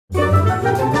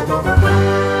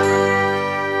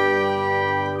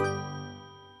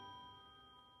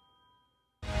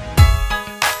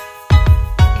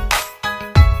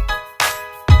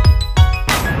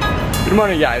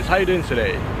morning guys, how you doing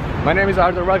today? My name is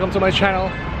Arthur, welcome to my channel.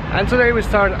 And today we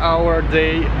start our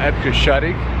day at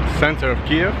Khreschatyk, center of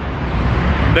Kiev.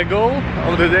 The goal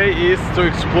of the day is to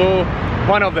explore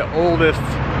one of the oldest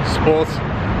spots,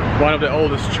 one of the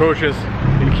oldest churches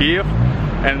in Kiev,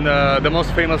 and the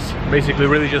most famous, basically,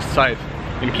 religious site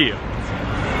in Kiev.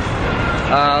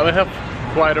 We have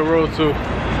quite a road to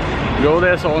go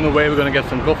there, so on the way we're gonna get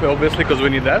some coffee, obviously, because we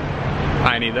need that.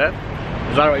 I need that.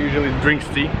 Zara usually drinks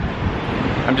tea.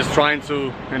 I'm just trying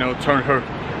to, you know, turn her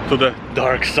to the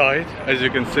dark side, as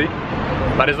you can see,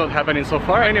 but it's not happening so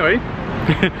far. Anyway,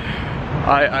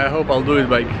 I hope I'll do it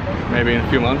like maybe in a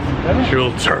few months. She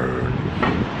will turn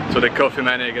to the coffee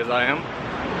maniac as I am.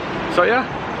 So yeah,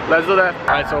 let's do that.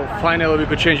 Alright, so finally we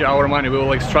could change our money. We were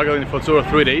like struggling for 2 or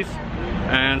 3 days,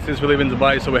 and since we live in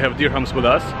Dubai, so we have dirhams with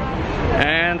us,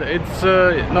 and it's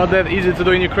not that easy to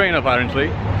do in Ukraine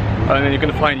apparently. And then you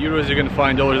can find euros, you can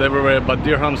find dollars everywhere, but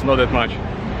dirhams not that much.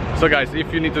 So guys,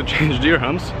 if you need to change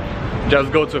dirhams,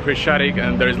 just go to Khreschatyk,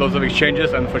 and there is lots of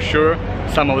exchanges, and for sure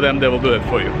some of them they will do it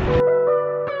for you.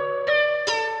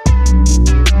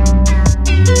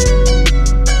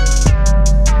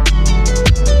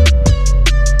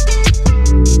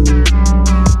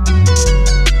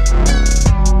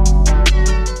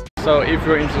 So if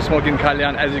you're into smoking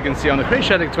kalyan, as you can see on the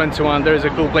Khreschatyk 21, there is a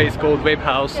cool place called Vape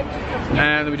House,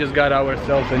 and we just got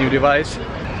ourselves a new device.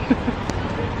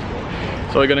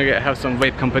 So we're gonna have some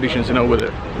vape competitions, you know, with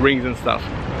the rings and stuff.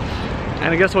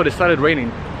 And guess what? It started raining.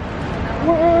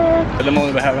 At the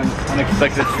moment we're having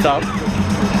unexpected stuff.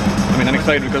 I mean,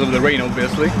 unexpected because of the rain,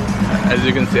 obviously. As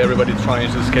you can see, everybody's trying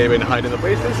to escape and hide in the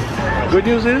places. Good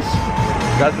news is,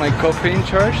 got my coffee in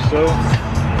charge, so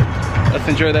let's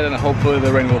enjoy that, and hopefully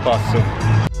the rain will pass soon.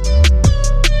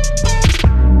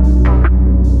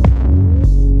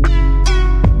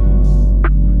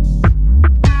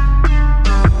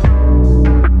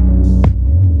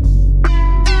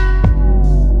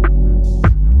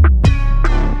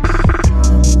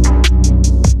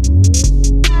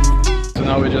 So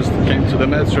now we just came to the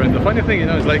metro, and the funny thing, you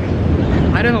know, is like,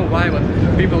 I don't know why, but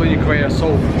people in Ukraine are so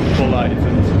polite,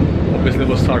 and obviously it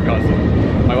was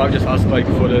sarcasm. My wife just asked like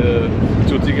for the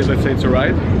 2 tickets, let's say, to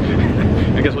ride.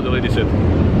 And guess what the lady said?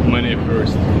 Money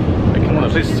first. Like, come on,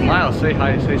 at least smile, say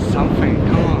hi, say something.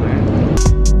 Come on, man.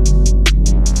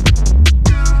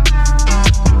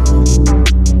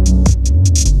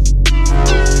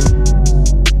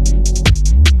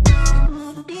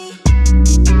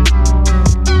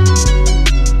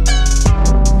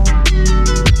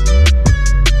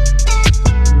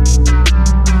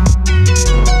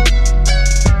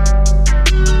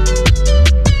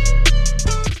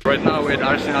 Right now we're at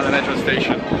Arsenalna metro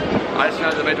station.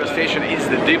 Arsenalna metro station is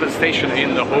the deepest station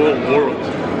in the whole world.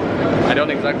 I don't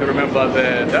exactly remember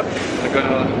the depth. I'm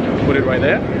gonna put it right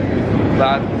there,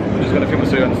 but I'm just gonna film it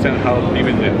so you understand how deep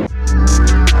it is.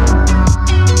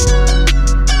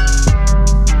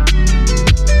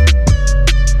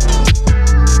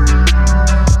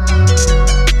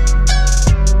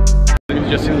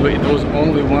 Just since it was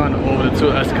only one of the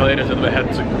 2 escalators that we had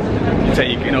to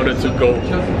take in order to go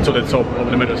to the top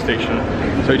of the metro station,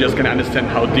 so you just can understand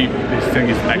how deep this thing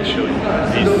is actually.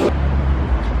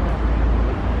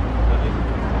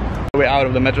 We're out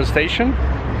of the metro station,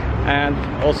 and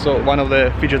also one of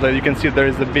the features that you can see, there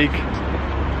is a big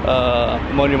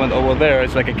monument over there.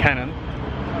 It's like a cannon.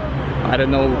 I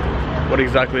don't know what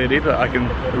exactly it is, but I can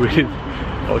read it.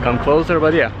 I'll come closer,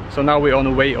 but yeah. So now we're on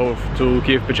the way off to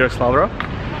Kyiv Pechersk Lavra,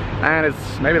 and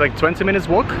it's maybe like 20 minutes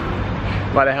walk,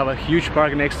 but I have a huge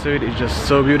park next to it. It's just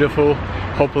so beautiful.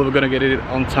 Hopefully we're gonna get it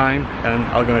on time, and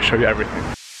I'm gonna show you everything.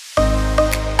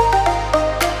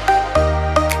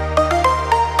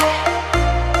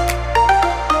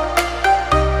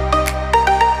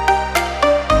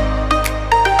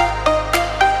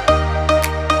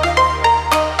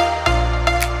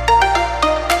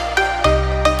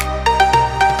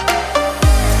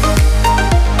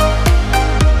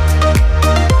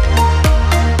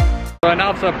 And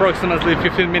after approximately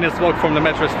 15 minutes walk from the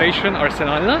metro station,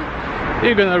 Arsenalna,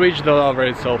 you're gonna reach the Lavra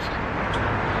itself.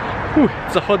 Whew,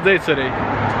 it's a hot day today.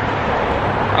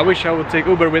 I wish I would take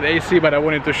Uber with AC, but I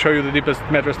wanted to show you the deepest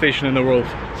metro station in the world.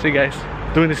 See guys,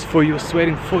 doing this for you,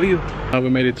 sweating for you. Now we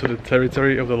made it to the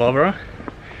territory of the Lavra,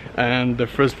 and the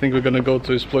first thing we're gonna go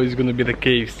to explore is gonna be the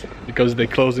caves, because they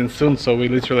close in soon, so we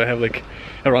literally have like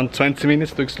around 20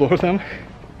 minutes to explore them.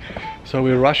 So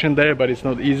we're rushing there, but it's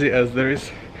not easy, as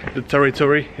the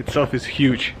territory itself is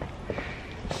huge,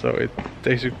 so it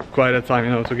takes you quite a time,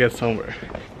 you know, to get somewhere,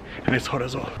 and it's hot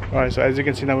as well. Alright, so as you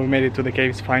can see, now we made it to the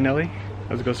caves finally.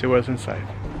 Let's go see what's inside.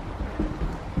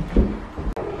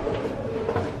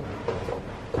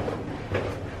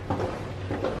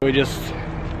 we just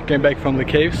came back from the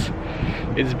caves.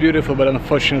 It's beautiful, but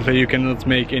unfortunately you cannot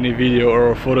make any video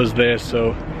or photos there,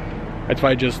 so I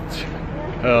tried just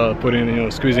put in, you know,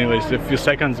 squeezing at least a few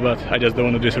seconds, but I just don't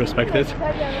want to disrespect it.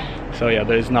 So yeah,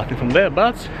 there is nothing from there,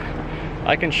 but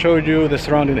I can show you the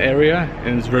surrounding area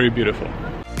and it's very beautiful.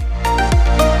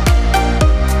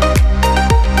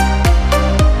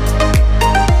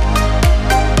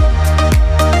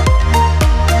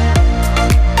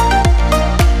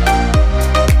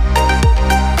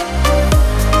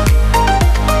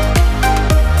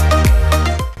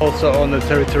 Also on the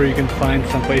territory you can find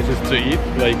some places to eat,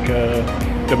 like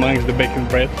amongst the baking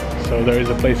bread. So there is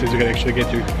a places you can actually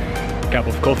get you a cup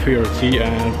of coffee or tea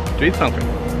and to eat something,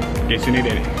 in case you need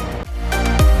any.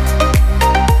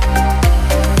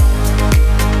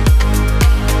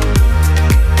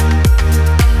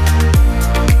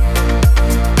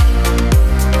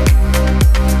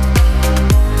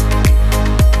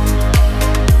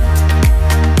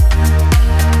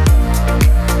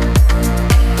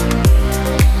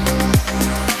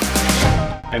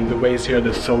 And the ways here,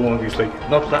 they're so long, it's like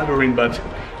not labyrinth, but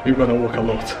you're gonna walk a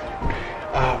lot.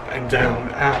 Up and down,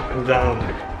 up and down.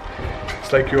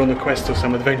 It's like you're on a quest of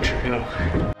some adventure, you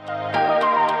know.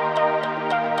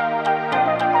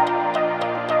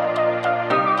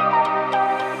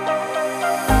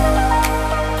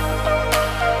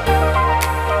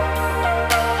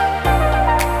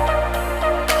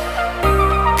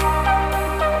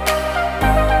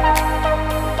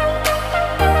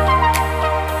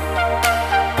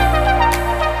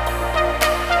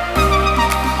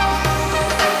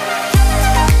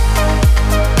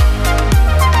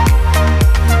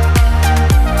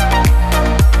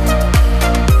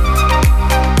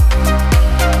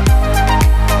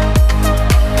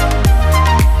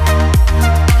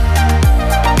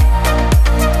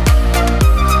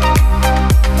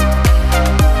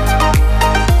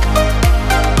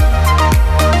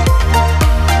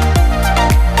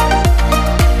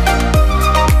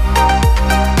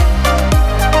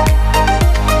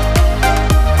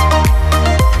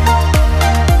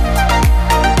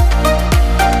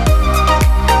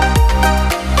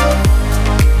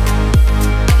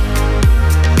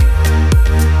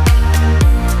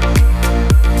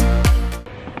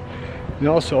 And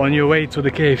also on your way to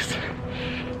the caves,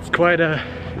 it's quite a,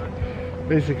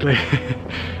 basically,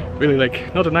 really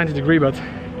like, not a 90-degree, but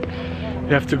you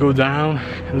have to go down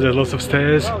and there's lots of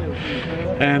stairs,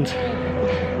 and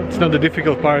it's not the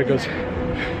difficult part because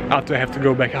after I have to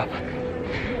go back up,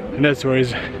 and that's where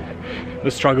the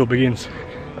struggle begins.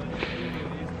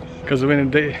 Because when a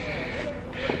day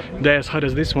as hot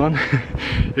as this one,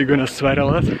 you're gonna sweat a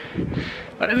lot,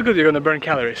 but it's good, you're gonna burn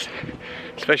calories,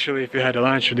 especially if you had a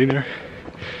lunch or dinner.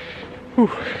 Whew.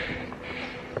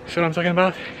 See what I'm talking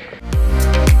about?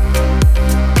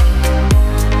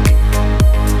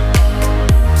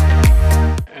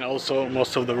 And also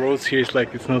most of the roads here is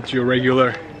like, it's not your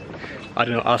regular, I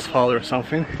don't know, asphalt or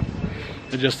something.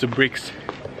 It's just the bricks,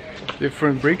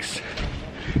 different bricks,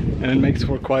 and it makes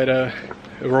for quite a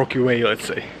rocky way, let's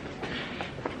say.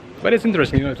 But it's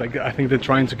interesting, you know, it's like, I think they're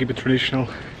trying to keep it traditional,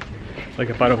 like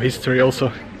a part of history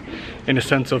also. In the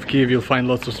sense of Kyiv, you'll find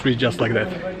lots of streets just like that.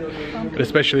 But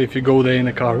especially if you go there in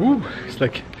a car, woo, it's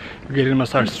like you're getting a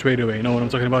massage straight away, you know what I'm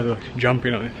talking about, like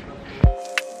jumping on it.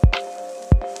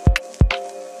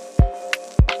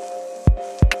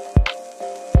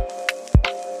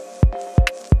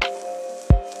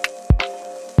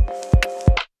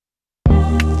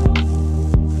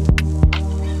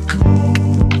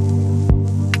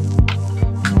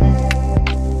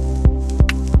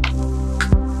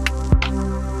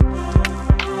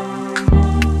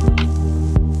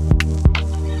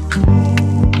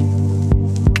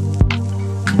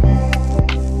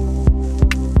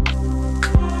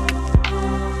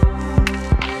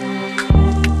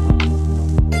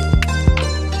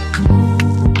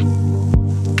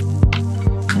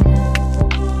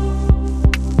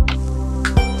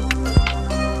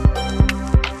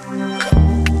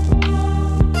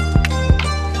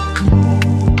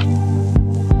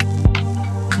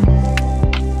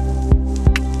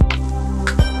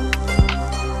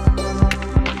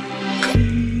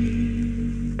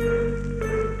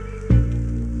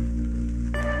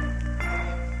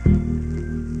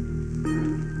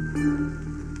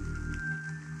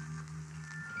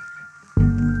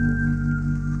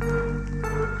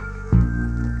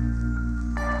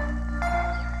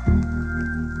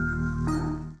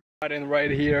 And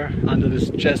right here under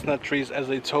this chestnut trees, as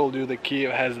I told you, the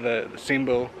Kyiv has the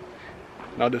symbol,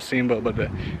 not the symbol, but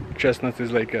the chestnut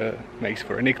is like makes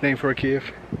for a nickname for Kyiv,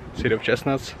 city of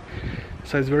chestnuts.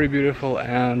 So it's very beautiful,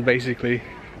 and basically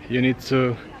you need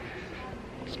to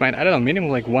spend, I don't know,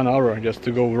 minimum like 1 hour just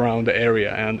to go around the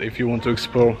area, and if you want to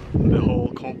explore the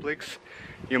whole complex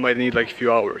you might need like a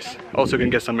few hours. Also you can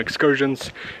get some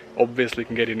excursions, obviously you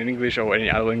can get it in English or any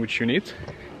other language you need,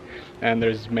 and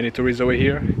there's many tourists over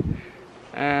here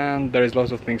and there is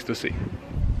lots of things to see.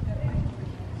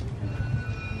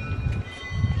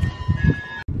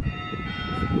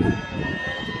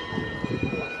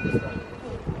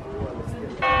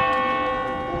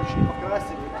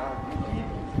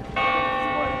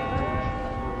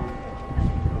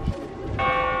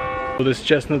 So this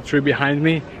chestnut tree behind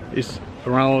me is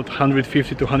around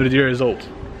 150 to 100 years old.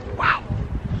 Wow!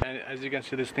 And as you can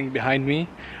see, this thing behind me,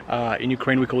 in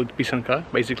Ukraine we call it pisanka.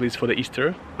 Basically it's for the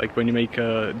Easter, like when you make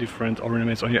different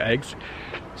ornaments on your eggs.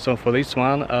 So for this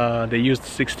one they used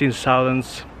 16,000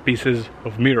 pieces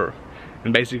of mirror,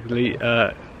 and basically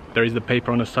there is the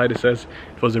paper on the side that says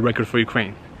it was a record for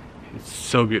Ukraine. It's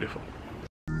so beautiful.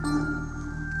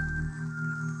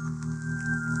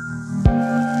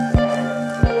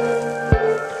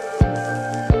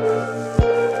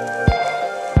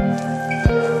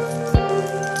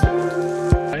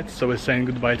 So we're saying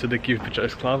goodbye to the Kyiv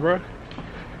Pechersk Lavra,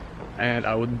 and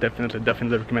I would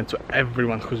definitely recommend to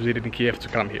everyone who's visiting Kiev to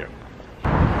come here.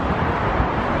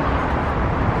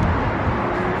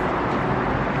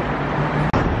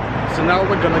 So now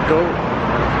we're gonna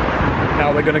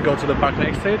go to the park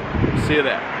next to it. See you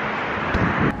there.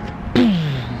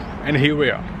 And here we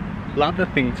are. Love the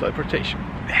thing, teleportation.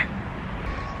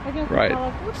 Right,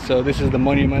 so this is the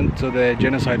monument to the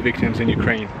genocide victims in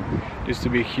Ukraine. It used to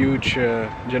be a huge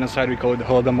genocide, we call it the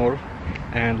Holodomor,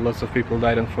 and lots of people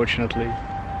died unfortunately,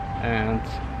 and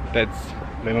that's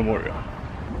the memorial.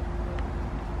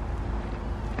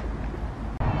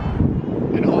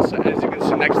 And also, as you can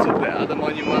see next to the other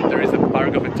monument, there is the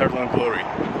Park of Eternal Glory.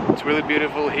 It's really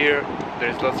beautiful here,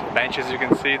 there's lots of benches, you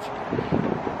can see it.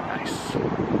 Nice.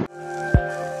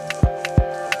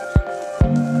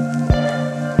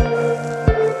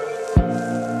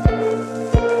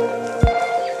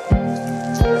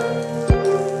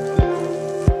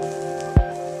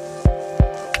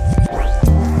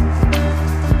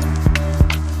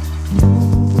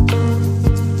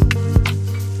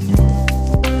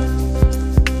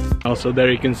 Also there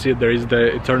you can see there is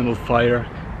the eternal fire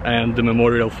and the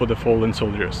memorial for the fallen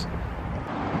soldiers.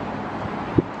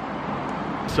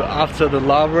 So after the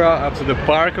Lavra, after the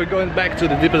park, we're going back to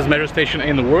the deepest metro station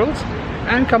in the world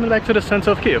and coming back to the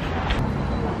center of Kiev.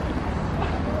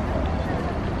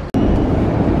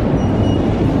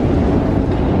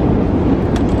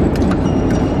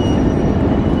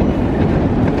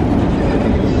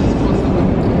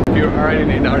 If you're already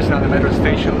in the Arsenalna metro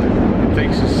station, it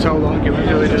takes you so long, you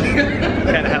usually just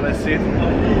can have a seat,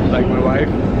 like my wife,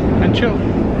 and chill.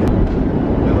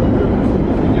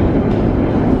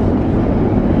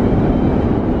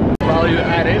 While you're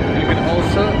at it, you can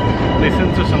also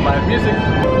listen to some live music.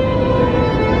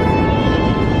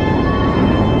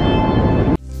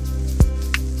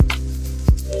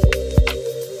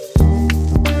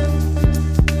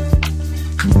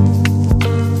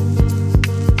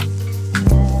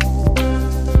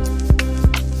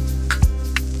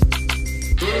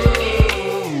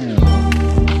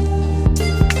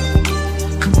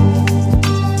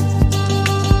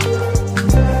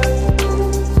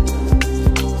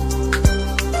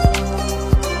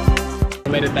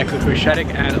 Made it back to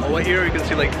Khreschatyk, and over here you can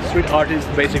see like street artists,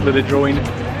 basically they're drawing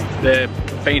the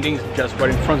paintings just right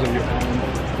in front of you.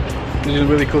 These are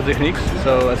really cool techniques,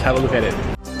 so let's have a look at it.